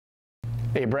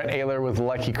Hey, Brent Ehrler with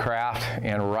Lucky Craft,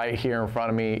 and right here in front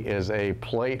of me is a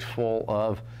plate full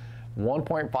of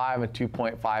 1.5 and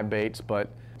 2.5 baits,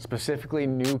 but specifically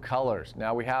new colors.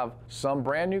 Now we have some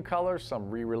brand new colors,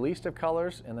 some re-released of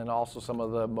colors, and then also some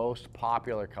of the most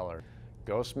popular colors.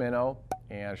 Ghost Minnow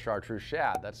and Chartreuse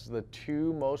Shad. That's the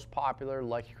two most popular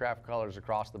Lucky Craft colors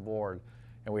across the board,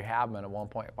 and we have them at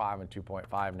 1.5 and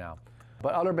 2.5 now.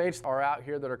 But other baits are out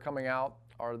here that are coming out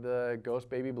are the Ghost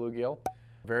Baby Bluegill.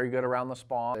 Very good around the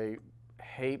spawn. They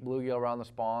hate bluegill around the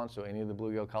spawn, so any of the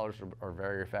bluegill colors are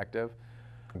very effective.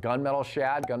 Gunmetal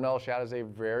Shad. Gunmetal Shad is a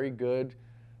very good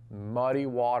muddy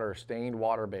water, stained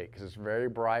water bait because it's very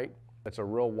bright. It's a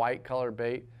real white colored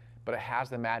bait, but it has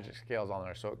the magic scales on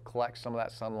there, so it collects some of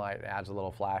that sunlight and adds a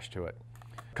little flash to it.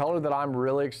 Color that I'm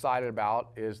really excited about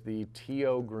is the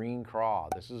TO Green Craw.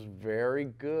 This is very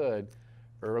good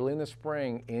early in the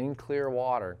spring in clear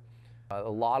water. A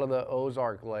lot of the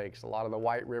Ozark lakes, a lot of the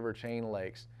White River chain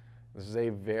lakes. This is a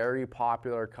very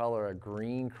popular color, a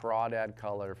green crawdad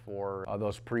color for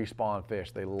those pre-spawn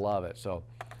fish. They love it. So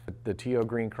the TO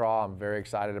Green Craw I'm very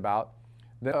excited about.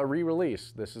 Then a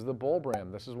re-release. This is the Bull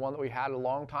Brim. This is one that we had a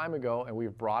long time ago and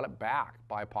we've brought it back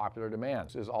by popular demand.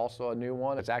 This is also a new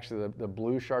one. It's actually the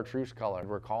blue chartreuse color.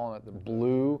 We're calling it the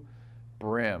Blue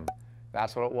Brim.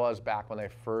 That's what it was back when they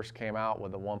first came out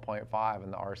with the 1.5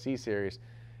 in the RC series.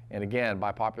 And again,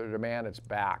 by popular demand, it's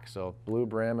back. So Blue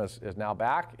Brim is now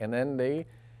back. And then the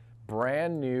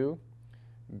brand new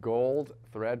gold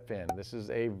threadfin. This is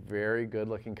a very good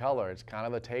looking color. It's kind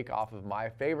of a takeoff of my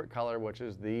favorite color, which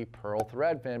is the pearl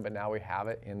threadfin, but now we have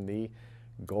it in the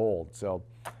gold. So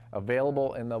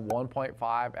available in the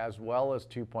 1.5 as well as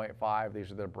 2.5.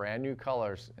 These are the brand new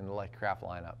colors in the Lucky Craft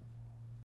lineup.